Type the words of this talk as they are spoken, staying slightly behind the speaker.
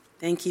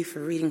Thank you for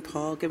reading,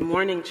 Paul. Good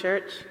morning,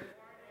 church.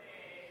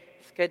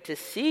 It's good to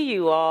see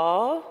you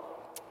all.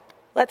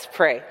 Let's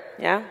pray,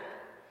 yeah?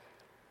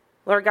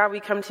 Lord God, we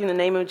come to you in the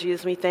name of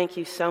Jesus. We thank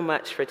you so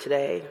much for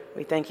today.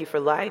 We thank you for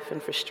life and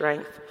for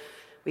strength.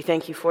 We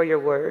thank you for your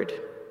word.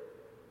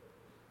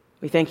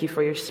 We thank you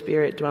for your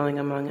spirit dwelling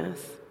among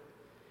us.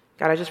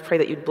 God, I just pray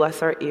that you'd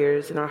bless our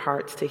ears and our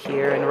hearts to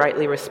hear and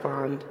rightly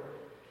respond.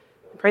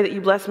 I pray that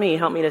you bless me,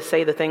 help me to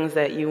say the things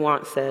that you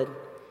want said.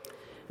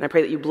 And I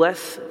pray that you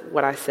bless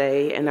what I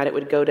say and that it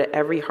would go to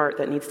every heart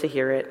that needs to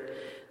hear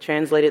it,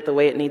 translate it the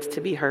way it needs to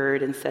be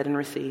heard and said and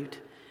received.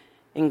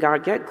 And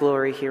God, get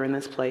glory here in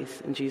this place.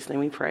 In Jesus' name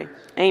we pray.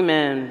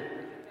 Amen.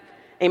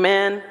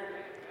 Amen.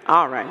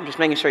 All right, I'm just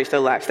making sure you're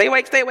still alive. Stay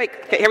awake, stay awake.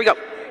 Okay, here we go.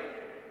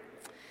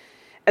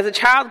 As a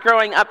child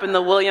growing up in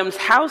the Williams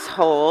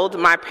household,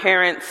 my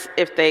parents,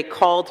 if they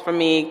called for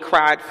me,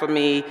 cried for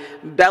me,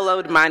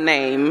 bellowed my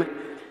name,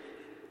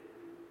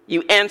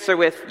 you answer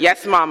with,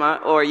 yes,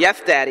 mama, or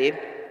yes, daddy.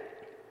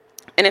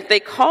 And if they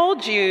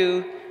called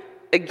you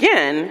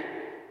again,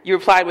 you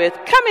replied with,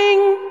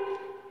 coming.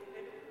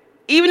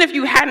 Even if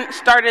you hadn't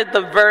started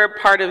the verb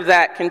part of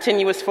that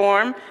continuous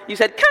form, you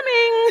said,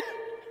 coming.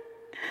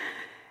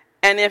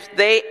 And if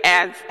they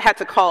had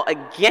to call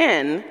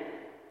again,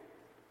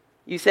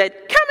 you said,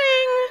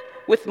 coming,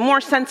 with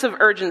more sense of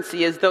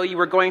urgency, as though you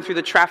were going through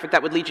the traffic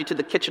that would lead you to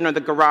the kitchen or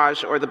the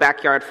garage or the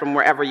backyard from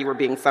wherever you were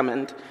being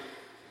summoned.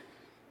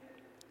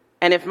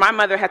 And if my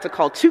mother had to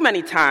call too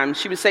many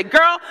times, she would say,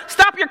 girl,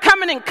 stop your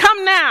coming and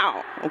come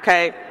now,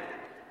 okay?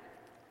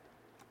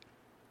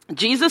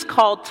 Jesus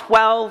called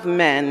 12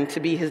 men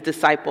to be his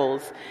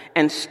disciples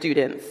and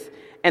students,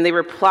 and they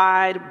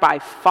replied by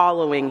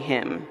following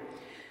him.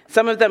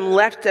 Some of them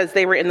left as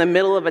they were in the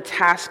middle of a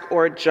task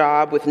or a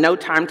job with no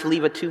time to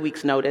leave a 2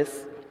 weeks'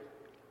 notice.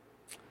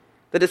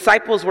 The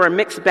disciples were a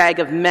mixed bag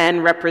of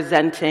men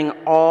representing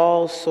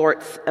all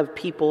sorts of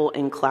people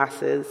and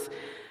classes.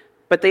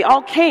 But they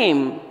all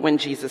came when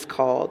Jesus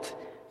called.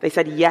 They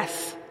said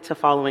yes to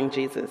following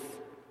Jesus.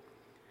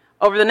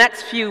 Over the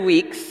next few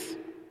weeks,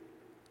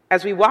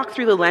 as we walk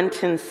through the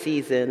Lenten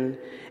season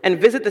and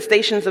visit the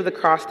Stations of the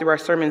Cross through our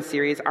sermon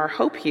series, our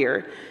hope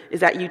here is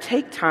that you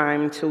take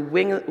time to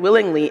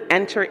willingly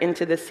enter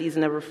into this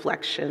season of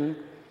reflection.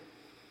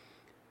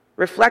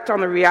 Reflect on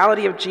the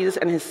reality of Jesus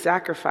and his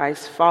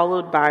sacrifice,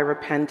 followed by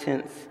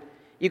repentance.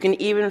 You can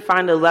even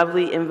find a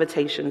lovely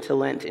invitation to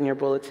Lent in your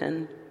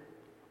bulletin.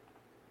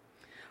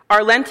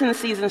 Our Lenten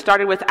season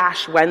started with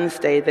Ash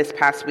Wednesday this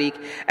past week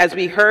as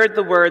we heard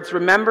the words,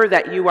 remember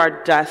that you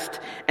are dust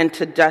and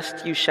to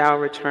dust you shall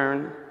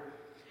return.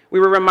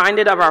 We were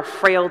reminded of our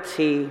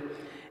frailty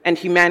and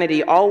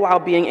humanity, all while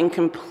being in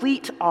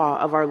complete awe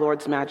of our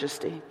Lord's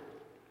majesty.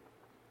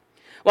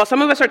 While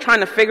some of us are trying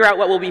to figure out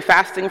what we'll be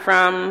fasting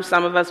from,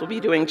 some of us will be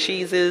doing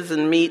cheeses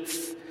and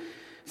meats,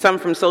 some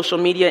from social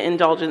media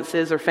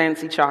indulgences or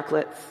fancy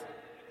chocolates,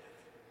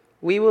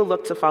 we will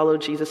look to follow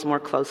Jesus more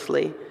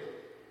closely.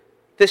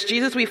 This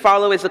Jesus we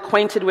follow is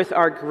acquainted with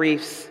our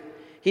griefs.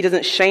 He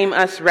doesn't shame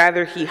us,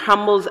 rather he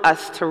humbles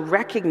us to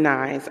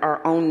recognize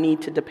our own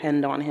need to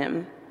depend on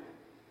him.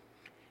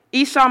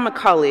 Esau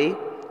McCulley,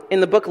 in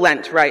the book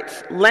Lent,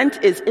 writes,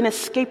 Lent is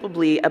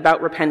inescapably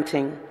about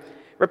repenting.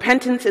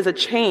 Repentance is a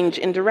change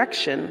in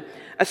direction,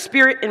 a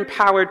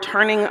spirit-empowered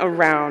turning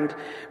around.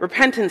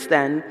 Repentance,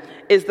 then,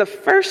 is the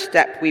first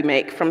step we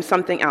make from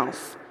something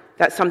else.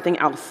 That something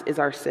else is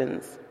our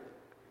sins.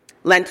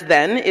 Lent,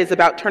 then, is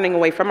about turning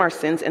away from our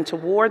sins and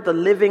toward the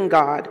living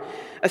God.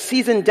 A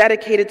season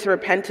dedicated to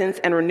repentance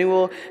and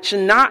renewal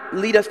should not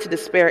lead us to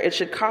despair. It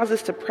should cause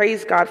us to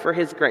praise God for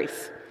his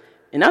grace.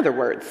 In other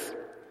words,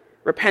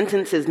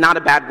 repentance is not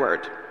a bad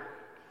word.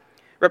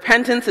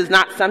 Repentance is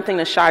not something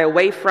to shy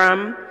away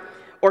from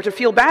or to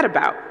feel bad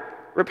about.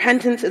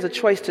 Repentance is a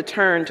choice to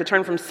turn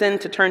from sin,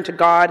 to turn to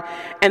God.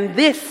 And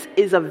this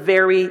is a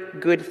very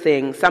good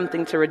thing,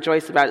 something to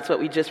rejoice about. It's what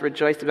we just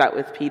rejoiced about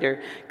with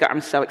Peter. God,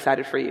 I'm so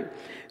excited for you.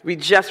 We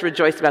just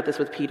rejoiced about this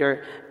with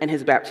Peter and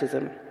his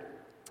baptism.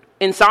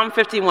 In Psalm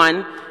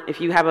 51,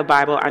 if you have a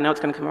Bible, I know it's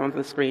going to come on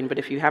the screen, but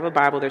if you have a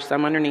Bible, there's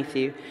some underneath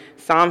you.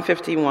 Psalm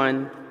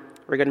 51,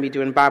 we're going to be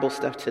doing Bible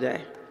stuff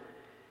today.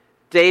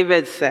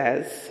 David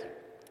says,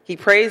 he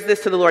prays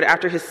this to the Lord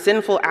after his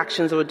sinful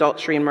actions of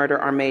adultery and murder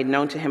are made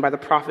known to him by the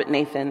prophet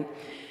Nathan.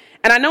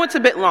 And I know it's a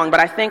bit long, but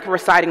I think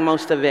reciting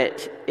most of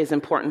it is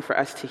important for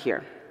us to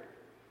hear.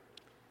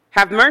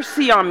 Have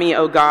mercy on me,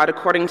 O God,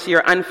 according to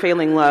your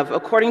unfailing love.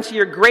 According to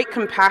your great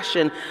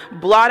compassion,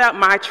 blot out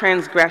my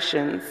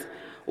transgressions.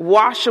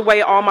 Wash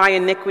away all my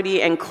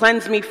iniquity and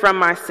cleanse me from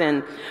my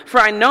sin. For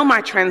I know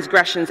my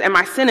transgressions, and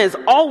my sin is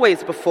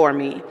always before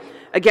me.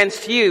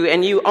 Against you,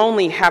 and you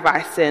only have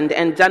I sinned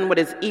and done what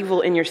is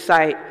evil in your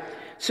sight.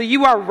 So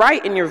you are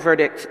right in your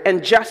verdict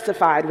and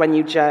justified when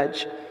you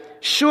judge.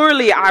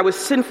 Surely I was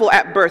sinful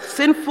at birth,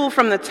 sinful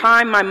from the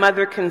time my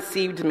mother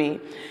conceived me.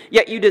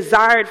 Yet you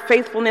desired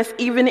faithfulness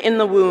even in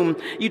the womb.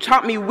 You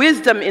taught me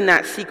wisdom in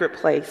that secret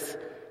place.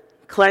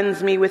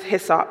 Cleanse me with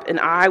hyssop, and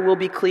I will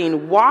be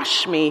clean.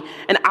 Wash me,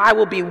 and I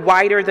will be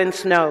whiter than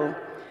snow.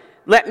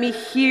 Let me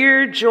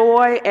hear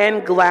joy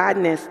and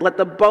gladness. Let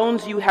the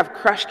bones you have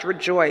crushed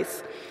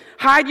rejoice.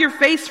 Hide your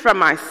face from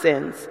my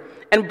sins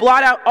and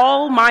blot out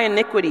all my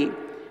iniquity.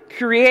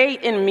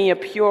 Create in me a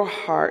pure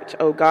heart,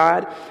 O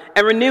God,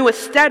 and renew a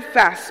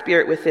steadfast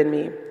spirit within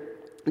me.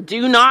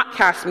 Do not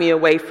cast me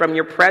away from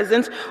your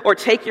presence or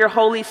take your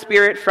Holy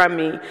Spirit from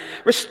me.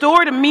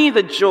 Restore to me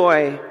the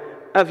joy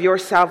of your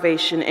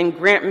salvation and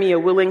grant me a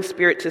willing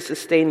spirit to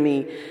sustain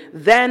me.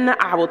 Then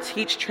I will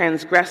teach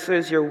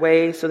transgressors your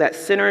way so that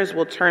sinners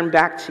will turn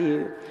back to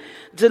you.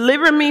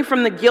 Deliver me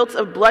from the guilt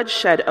of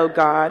bloodshed, O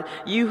God,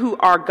 you who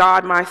are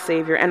God my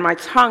Savior, and my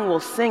tongue will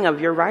sing of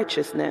your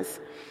righteousness.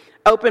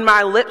 Open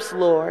my lips,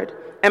 Lord,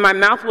 and my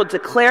mouth will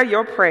declare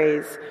your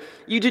praise.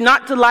 You do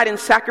not delight in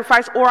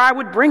sacrifice, or I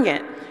would bring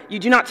it. You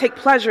do not take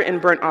pleasure in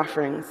burnt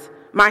offerings.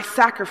 My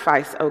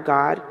sacrifice, O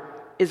God,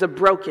 is a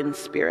broken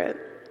spirit.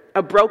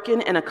 A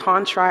broken and a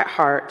contrite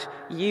heart,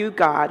 you,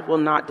 God, will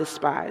not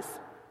despise.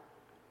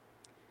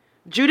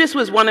 Judas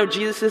was one of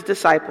Jesus'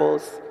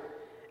 disciples,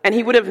 and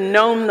he would have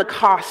known the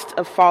cost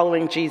of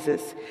following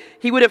Jesus.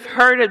 He would have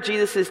heard of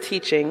Jesus'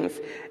 teachings,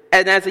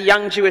 and as a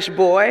young Jewish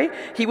boy,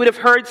 he would have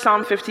heard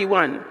Psalm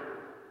 51.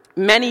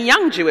 Many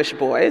young Jewish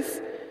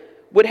boys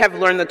would have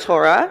learned the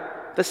Torah,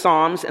 the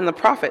Psalms, and the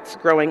prophets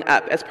growing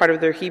up as part of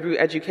their Hebrew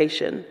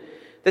education.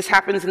 This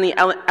happens in the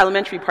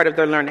elementary part of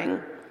their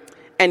learning.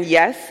 And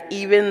yes,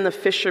 even the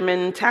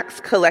fisherman,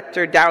 tax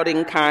collector,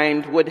 doubting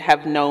kind would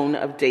have known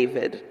of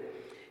David.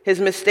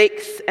 His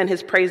mistakes and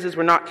his praises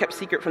were not kept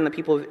secret from the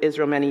people of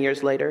Israel many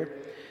years later.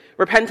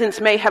 Repentance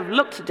may have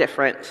looked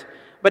different,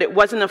 but it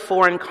wasn't a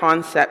foreign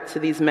concept to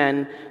these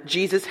men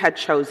Jesus had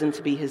chosen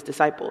to be his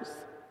disciples.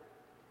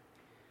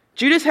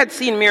 Judas had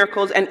seen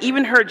miracles and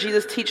even heard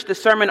Jesus teach the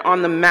Sermon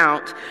on the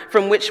Mount,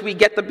 from which we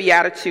get the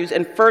Beatitudes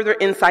and further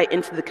insight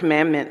into the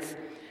commandments.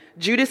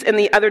 Judas and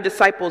the other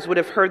disciples would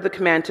have heard the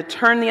command to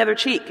turn the other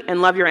cheek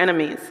and love your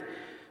enemies.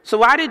 So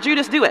why did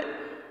Judas do it?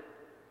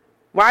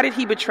 Why did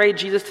he betray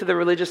Jesus to the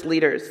religious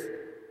leaders?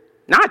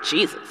 Not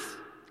Jesus.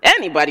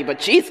 Anybody but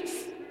Jesus.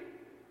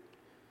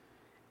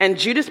 And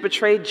Judas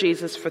betrayed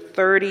Jesus for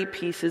 30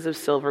 pieces of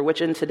silver,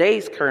 which in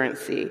today's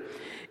currency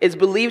is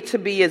believed to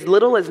be as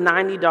little as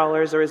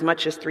 $90 or as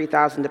much as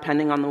 $3,000,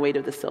 depending on the weight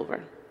of the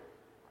silver.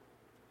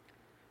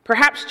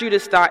 Perhaps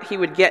Judas thought he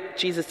would get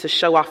Jesus to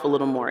show off a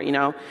little more,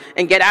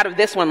 and get out of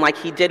this one like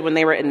he did when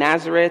they were in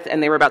Nazareth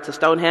and they were about to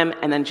stone him,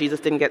 and then Jesus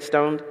didn't get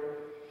stoned.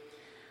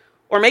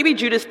 Or maybe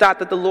Judas thought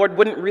that the Lord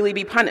wouldn't really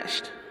be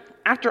punished.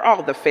 After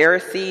all, the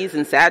Pharisees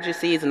and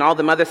Sadducees and all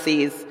the other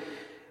C's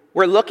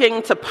were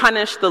looking to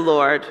punish the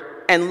Lord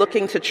and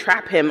looking to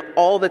trap him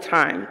all the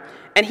time.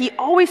 And he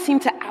always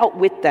seemed to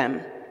outwit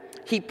them.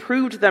 He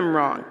proved them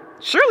wrong.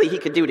 Surely he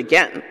could do it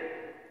again.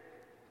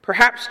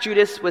 Perhaps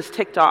Judas was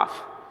ticked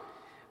off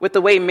with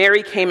the way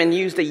Mary came and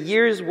used a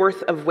year's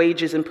worth of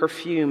wages and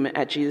perfume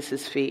at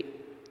Jesus' feet.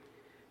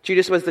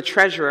 Judas was the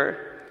treasurer,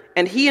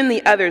 and he and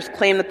the others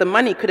claimed that the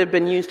money could have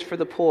been used for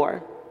the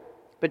poor.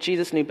 But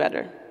Jesus knew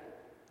better.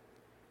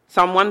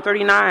 Psalm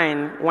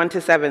 139,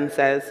 1-7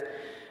 says,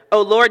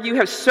 "O Lord, you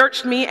have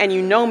searched me and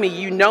you know me.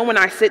 You know when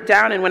I sit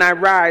down and when I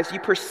rise. You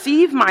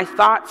perceive my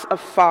thoughts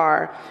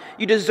afar.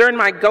 You discern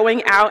my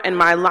going out and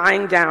my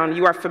lying down.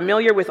 You are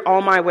familiar with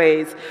all my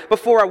ways.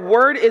 Before a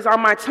word is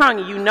on my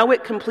tongue, you know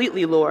it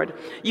completely, Lord.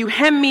 You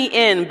hem me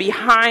in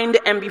behind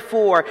and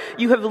before.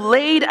 You have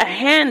laid a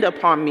hand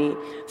upon me.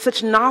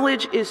 Such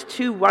knowledge is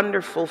too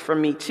wonderful for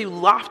me, too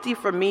lofty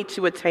for me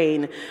to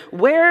attain.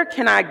 Where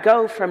can I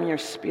go from your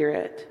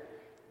spirit?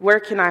 Where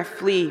can I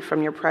flee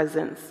from your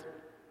presence?"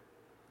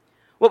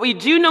 What we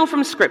do know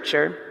from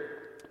Scripture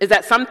is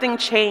that something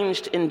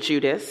changed in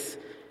Judas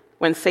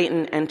when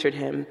Satan entered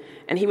him,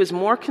 and he was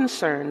more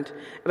concerned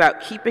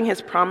about keeping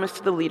his promise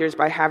to the leaders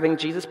by having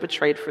Jesus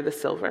betrayed for the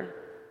silver.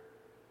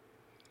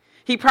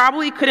 He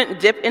probably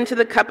couldn't dip into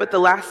the cup at the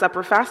Last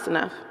Supper fast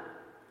enough.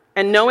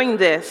 And knowing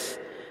this,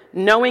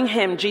 knowing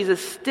him,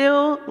 Jesus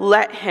still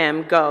let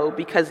him go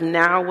because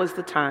now was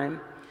the time,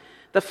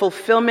 the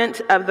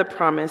fulfillment of the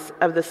promise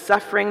of the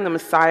suffering the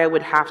Messiah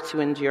would have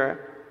to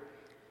endure.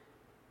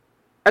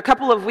 A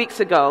couple of weeks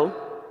ago,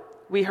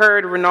 we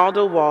heard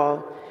Ronaldo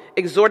Wall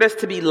exhort us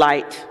to be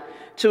light,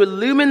 to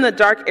illumine the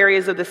dark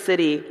areas of the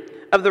city,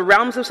 of the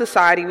realms of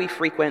society we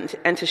frequent,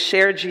 and to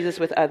share Jesus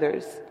with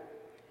others.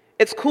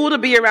 It's cool to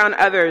be around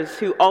others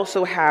who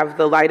also have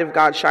the light of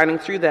God shining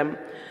through them,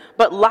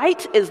 but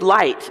light is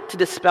light to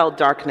dispel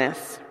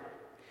darkness.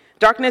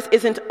 Darkness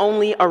isn't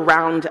only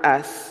around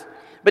us,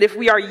 but if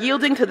we are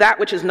yielding to that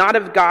which is not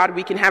of God,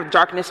 we can have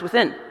darkness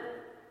within.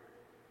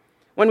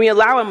 When we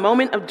allow a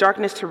moment of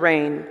darkness to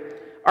reign,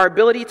 our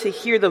ability to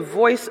hear the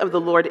voice of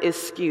the Lord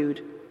is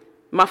skewed,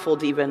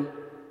 muffled even.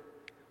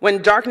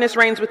 When darkness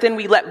reigns within,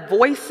 we let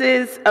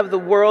voices of the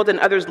world and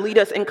others lead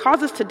us and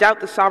cause us to doubt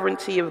the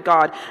sovereignty of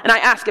God. And I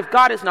ask, if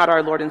God is not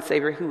our Lord and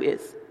Savior, who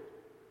is?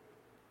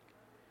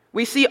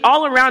 We see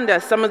all around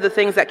us some of the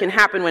things that can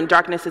happen when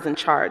darkness is in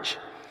charge.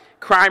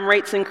 Crime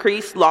rates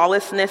increase,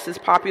 lawlessness is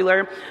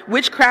popular,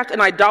 witchcraft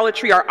and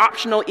idolatry are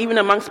optional even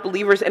amongst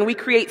believers, and we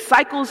create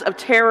cycles of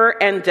terror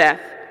and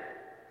death.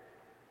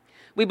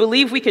 We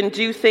believe we can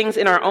do things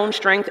in our own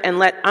strength and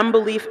let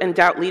unbelief and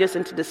doubt lead us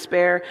into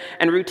despair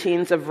and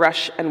routines of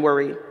rush and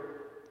worry.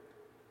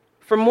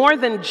 For more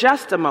than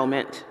just a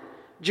moment,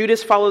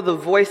 Judas followed the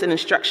voice and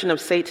instruction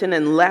of Satan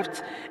and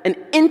left an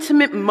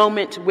intimate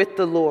moment with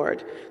the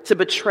Lord to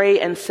betray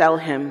and sell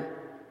him.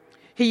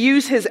 He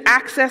used his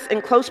access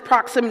and close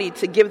proximity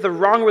to give the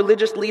wrong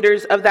religious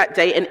leaders of that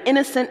day an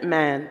innocent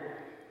man.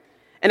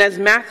 And as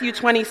Matthew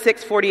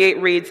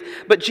 26:48 reads,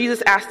 but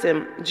Jesus asked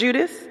him,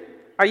 Judas,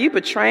 are you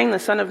betraying the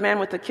Son of Man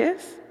with a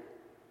kiss?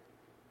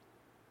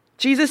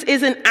 Jesus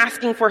isn't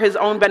asking for his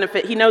own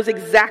benefit. He knows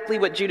exactly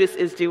what Judas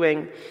is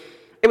doing.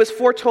 It was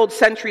foretold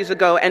centuries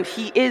ago, and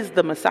he is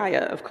the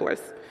Messiah, of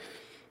course.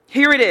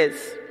 Here it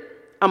is,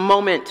 a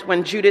moment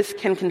when Judas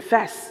can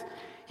confess.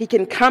 He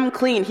can come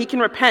clean, he can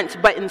repent,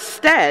 but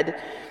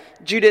instead,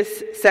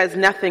 Judas says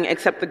nothing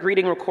except the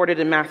greeting recorded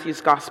in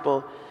Matthew's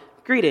gospel.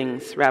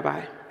 Greetings,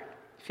 Rabbi.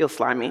 Feels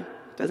slimy,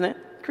 doesn't it?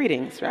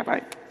 Greetings, Rabbi.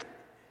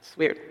 It's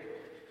weird.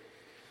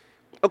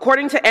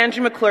 According to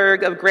Andrew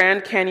McClurg of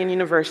Grand Canyon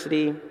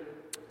University,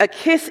 a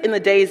kiss in the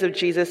days of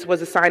Jesus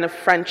was a sign of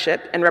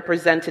friendship and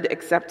represented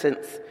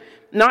acceptance.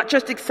 Not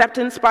just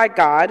acceptance by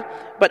God,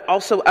 but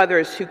also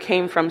others who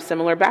came from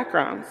similar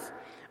backgrounds.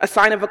 A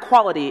sign of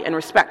equality and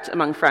respect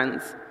among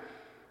friends.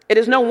 It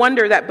is no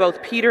wonder that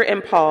both Peter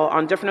and Paul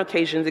on different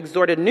occasions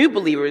exhorted new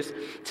believers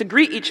to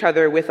greet each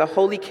other with a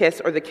holy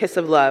kiss or the kiss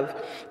of love,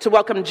 to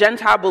welcome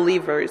Gentile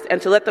believers and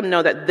to let them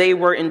know that they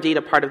were indeed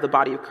a part of the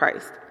body of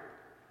Christ.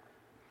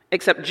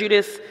 Except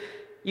Judas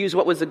used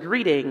what was a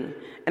greeting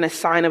and a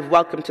sign of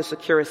welcome to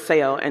secure a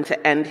sale and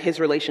to end his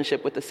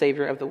relationship with the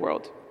Savior of the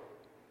world.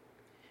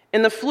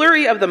 In the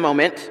flurry of the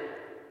moment,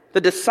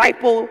 the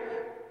disciple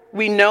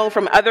we know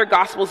from other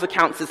Gospels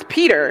accounts is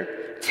Peter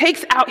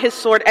takes out his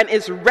sword and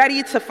is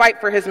ready to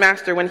fight for his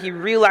master when he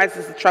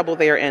realizes the trouble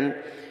they are in.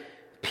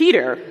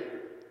 Peter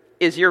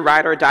is your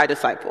ride or die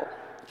disciple,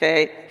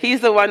 okay? He's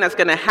the one that's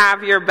going to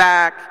have your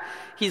back.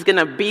 He's going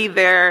to be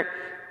there.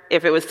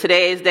 If it was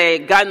today's day,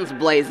 guns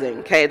blazing,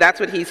 okay? That's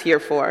what he's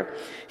here for.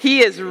 He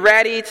is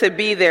ready to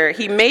be there.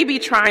 He may be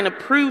trying to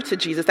prove to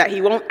Jesus that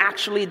he won't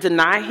actually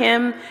deny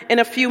him in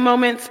a few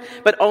moments,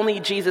 but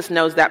only Jesus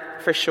knows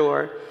that for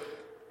sure.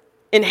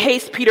 In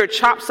haste, Peter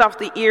chops off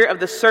the ear of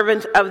the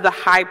servant of the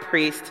high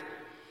priest.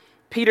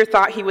 Peter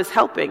thought he was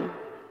helping.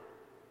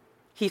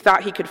 He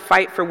thought he could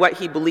fight for what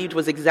he believed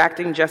was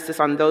exacting justice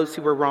on those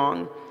who were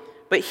wrong.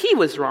 But he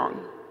was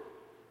wrong.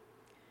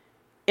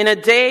 In a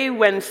day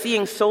when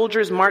seeing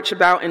soldiers march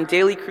about and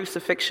daily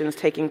crucifixions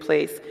taking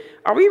place,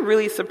 are we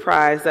really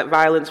surprised that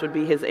violence would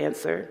be his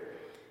answer,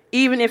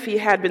 even if he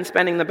had been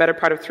spending the better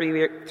part of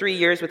 3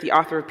 years with the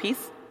author of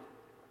peace?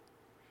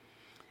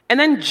 And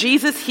then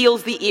Jesus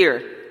heals the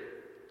ear.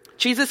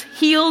 Jesus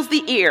heals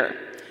the ear.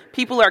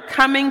 People are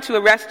coming to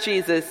arrest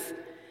Jesus,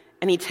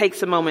 and he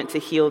takes a moment to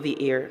heal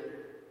the ear.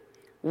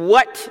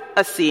 What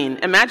a scene.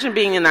 Imagine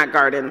being in that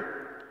garden.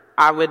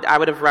 I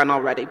would have run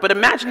already. But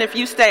imagine if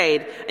you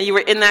stayed and you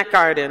were in that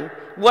garden.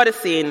 What a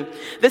scene.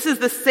 This is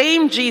the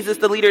same Jesus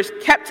the leaders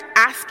kept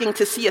asking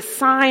to see a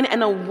sign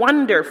and a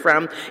wonder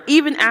from,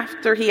 even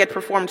after he had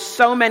performed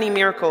so many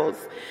miracles.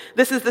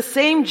 This is the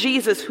same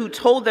Jesus who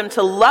told them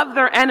to love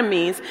their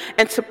enemies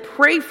and to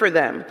pray for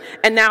them.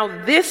 And now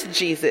this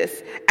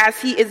Jesus, as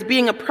he is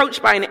being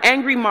approached by an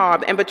angry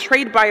mob and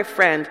betrayed by a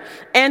friend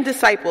and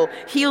disciple,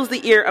 heals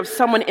the ear of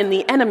someone in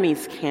the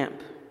enemy's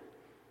camp.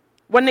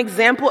 What an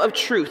example of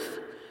truth.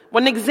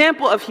 What an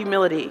example of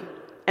humility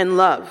and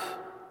love.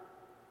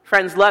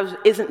 Friends, love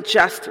isn't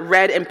just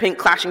red and pink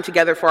clashing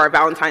together for our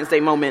Valentine's Day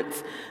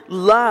moments.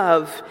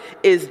 Love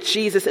is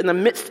Jesus in the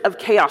midst of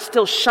chaos,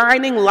 still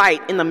shining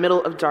light in the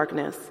middle of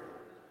darkness.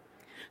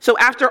 So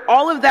after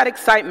all of that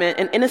excitement,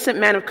 an innocent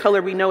man of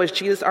color we know as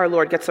Jesus our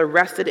Lord gets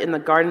arrested in the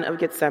Garden of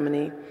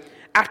Gethsemane.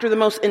 After the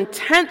most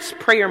intense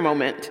prayer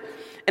moment,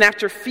 and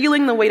after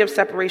feeling the weight of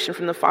separation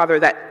from the Father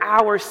that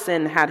our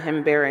sin had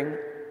him bearing.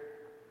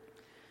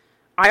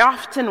 I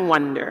often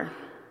wonder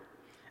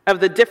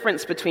of the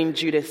difference between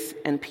Judas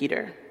and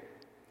Peter.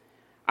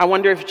 I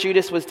wonder if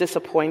Judas was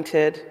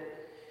disappointed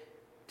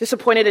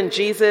in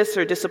Jesus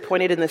or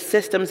disappointed in the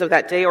systems of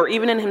that day or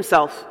even in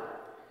himself.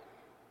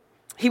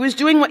 He was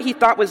doing what he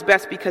thought was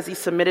best because he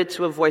submitted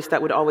to a voice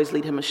that would always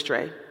lead him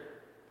astray.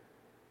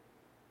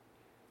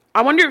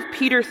 I wonder if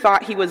Peter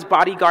thought he was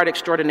bodyguard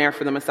extraordinaire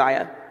for the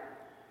Messiah.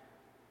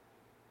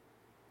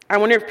 I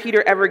wonder if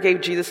Peter ever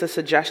gave Jesus a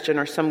suggestion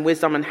or some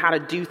wisdom on how to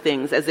do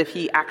things as if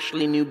he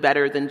actually knew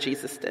better than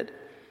Jesus did.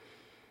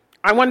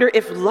 I wonder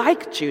if,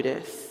 like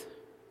Judas,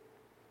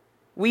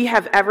 we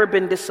have ever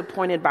been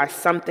disappointed by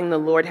something the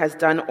Lord has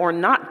done or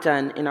not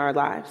done in our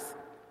lives.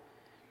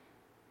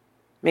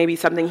 Maybe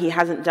something he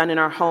hasn't done in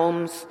our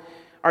homes,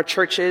 our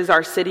churches,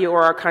 our city,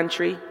 or our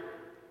country.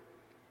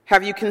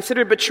 Have you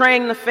considered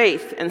betraying the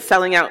faith and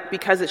selling out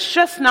because it's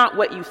just not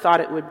what you thought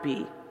it would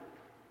be?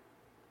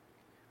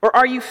 Or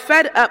are you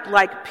fed up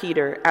like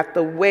Peter at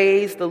the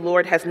ways the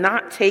Lord has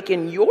not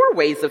taken your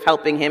ways of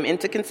helping him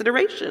into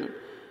consideration?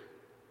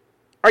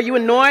 Are you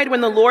annoyed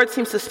when the Lord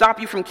seems to stop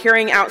you from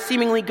carrying out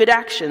seemingly good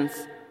actions?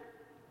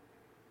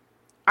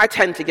 I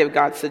tend to give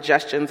God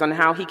suggestions on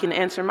how he can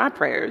answer my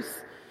prayers.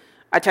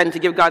 I tend to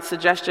give God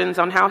suggestions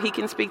on how he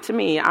can speak to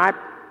me. I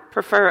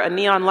prefer a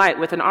neon light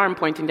with an arm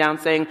pointing down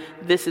saying,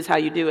 this is how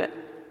you do it.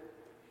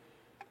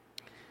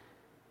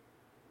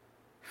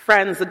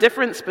 Friends, the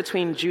difference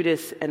between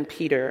Judas and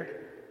Peter,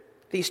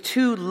 these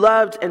two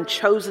loved and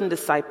chosen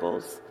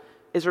disciples,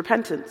 is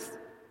repentance.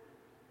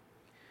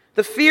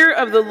 The fear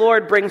of the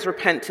Lord brings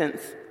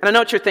repentance. And I know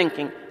what you're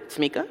thinking.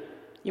 Temeka,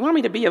 you want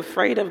me to be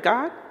afraid of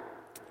God?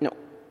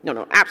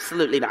 No,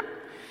 absolutely not.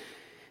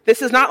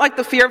 This is not like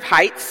the fear of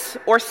heights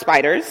or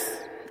spiders.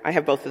 I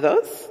have both of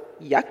those.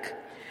 Yuck.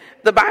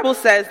 The Bible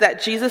says that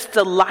Jesus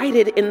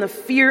delighted in the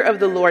fear of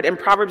the Lord. And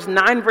Proverbs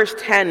 9 verse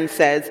 10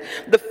 says,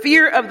 the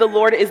fear of the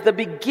Lord is the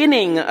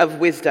beginning of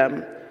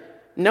wisdom.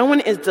 No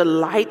one is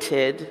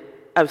delighted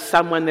of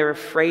someone they're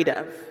afraid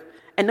of.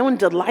 And no one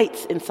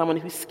delights in someone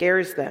who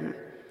scares them.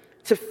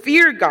 To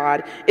fear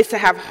God is to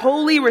have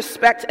holy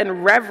respect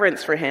and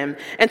reverence for him,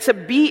 and to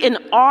be in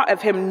awe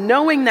of him,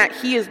 knowing that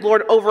he is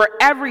Lord over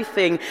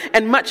everything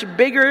and much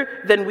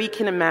bigger than we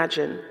can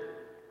imagine.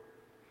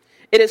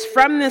 It is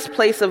from this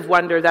place of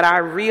wonder that I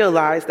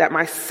realize that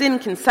my sin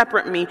can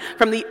separate me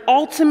from the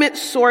ultimate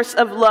source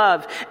of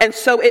love, and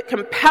so it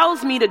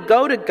compels me to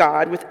go to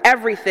God with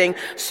everything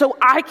so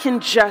I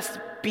can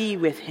just be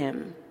with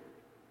him,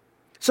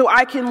 so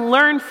I can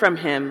learn from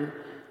him,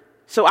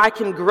 so I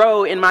can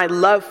grow in my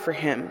love for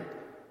him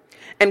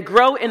and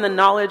grow in the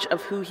knowledge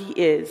of who he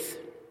is.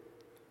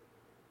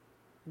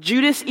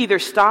 Judas either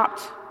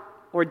stopped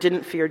or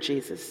didn't fear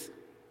Jesus.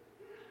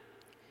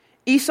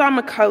 Esau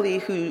McCulley,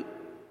 who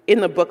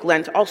in the book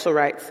Lent also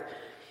writes,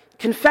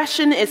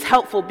 confession is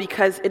helpful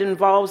because it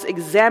involves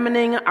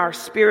examining our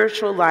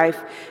spiritual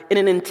life in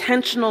an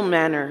intentional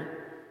manner.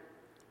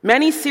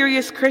 Many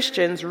serious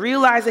Christians,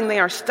 realizing they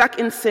are stuck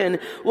in sin,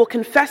 will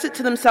confess it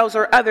to themselves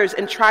or others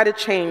and try to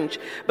change.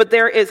 But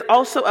there is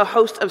also a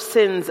host of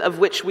sins of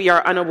which we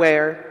are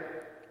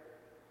unaware.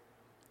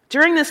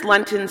 During this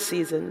Lenten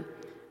season,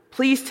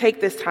 please take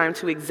this time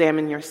to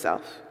examine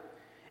yourself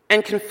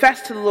and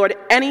confess to the Lord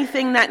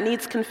anything that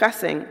needs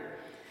confessing.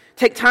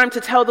 Take time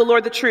to tell the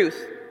Lord the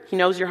truth. He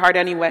knows your heart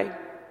anyway.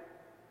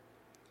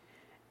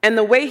 And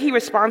the way he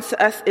responds to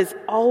us is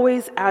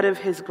always out of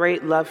his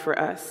great love for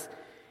us.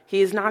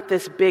 He is not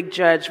this big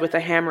judge with a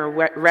hammer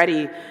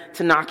ready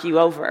to knock you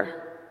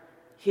over.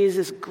 He is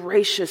this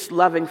gracious,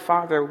 loving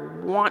Father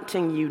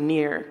wanting you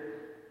near.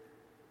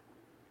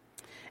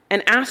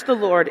 And ask the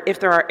Lord if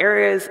there are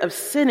areas of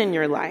sin in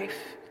your life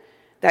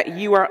that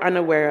you are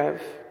unaware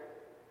of.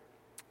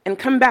 And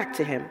come back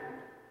to him.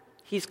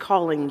 He's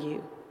calling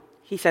you.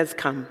 He says,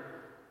 come.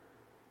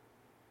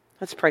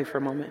 Let's pray for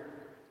a moment.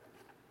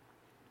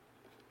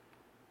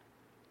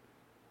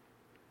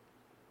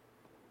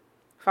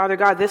 Father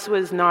God, this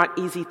was not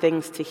easy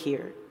things to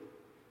hear.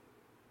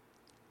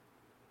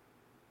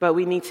 But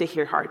we need to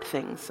hear hard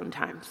things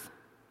sometimes.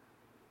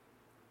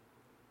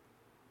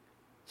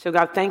 So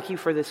God, thank you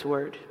for this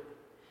word.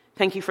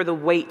 Thank you for the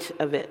weight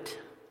of it.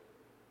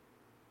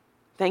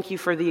 Thank you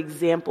for the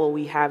example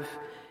we have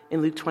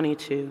in Luke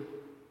 22.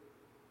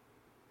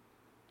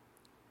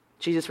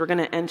 Jesus, we're going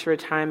to enter a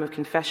time of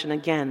confession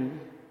again.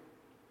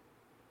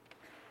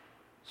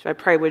 So I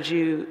pray, would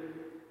you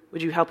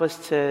help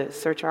us to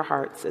search our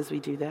hearts as we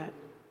do that?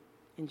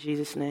 In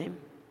Jesus' name.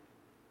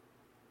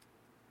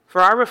 For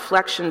our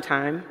reflection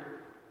time,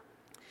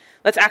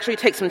 let's actually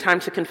take some time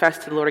to confess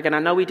to the Lord again. I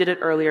know we did it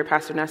earlier.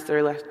 Pastor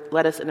Nestor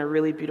led us in a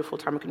really beautiful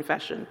time of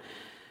confession.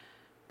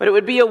 But it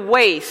would be a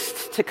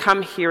waste to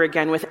come here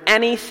again with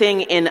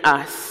anything in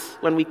us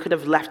when we could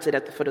have left it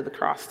at the foot of the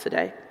cross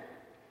today.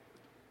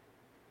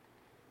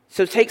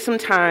 So take some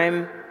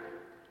time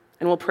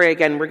and we'll pray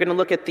again. We're going to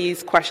look at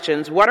these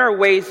questions. What are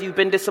ways you've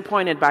been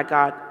disappointed by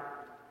God?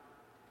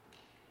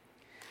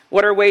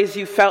 What are ways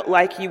you felt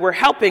like you were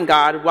helping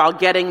God while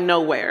getting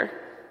nowhere?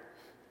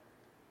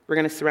 We're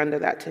going to surrender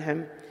that to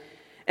him.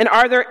 And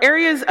are there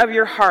areas of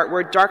your heart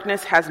where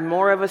darkness has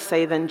more of a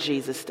say than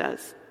Jesus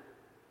does?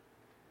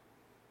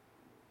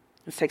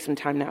 Let's take some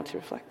time now to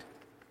reflect.